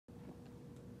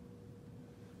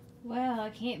Well, I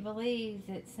can't believe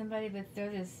that somebody would throw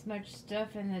this much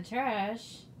stuff in the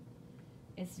trash.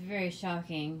 It's very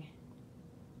shocking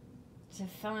to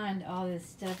find all this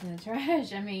stuff in the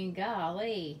trash. I mean,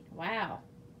 golly. Wow.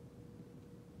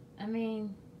 I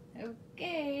mean,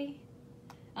 okay.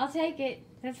 I'll take it.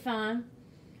 That's fine.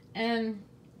 Um,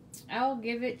 I'll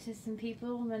give it to some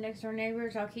people, my next door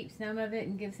neighbors. I'll keep some of it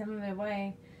and give some of it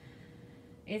away.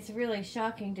 It's really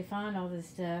shocking to find all this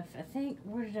stuff. I think,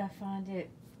 where did I find it?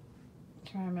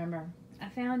 I'm trying to remember. I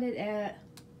found it at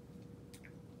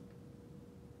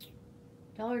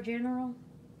Dollar General,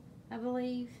 I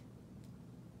believe.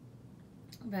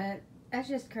 But that's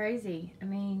just crazy. I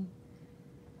mean,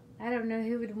 I don't know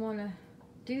who would want to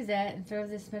do that and throw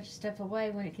this much stuff away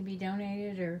when it can be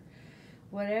donated or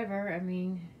whatever. I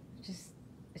mean, it's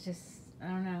just, I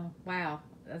don't know. Wow.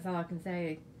 That's all I can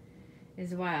say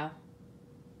is wow.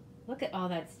 Look at all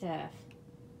that stuff.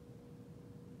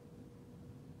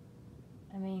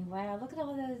 I mean, wow. Look at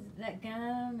all that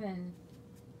gum, and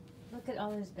look at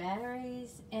all those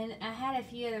batteries. And I had a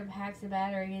few other packs of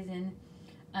batteries, and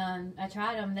I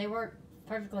tried them. They worked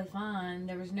perfectly fine.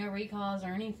 There was no recalls or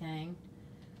anything.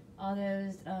 All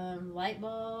those light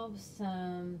bulbs,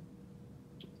 some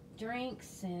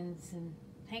drinks, and some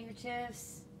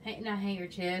handkerchiefs. Not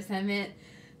handkerchiefs. I meant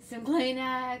some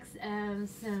Kleenex,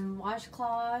 some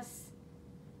washcloths,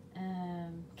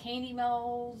 candy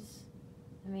molds.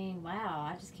 I mean, wow,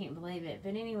 I just can't believe it.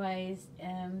 But anyways,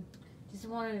 just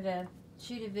wanted to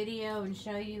shoot a video and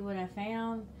show you what I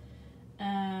found.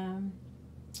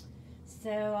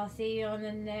 So I'll see you on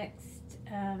the next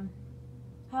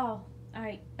haul. All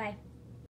right, bye.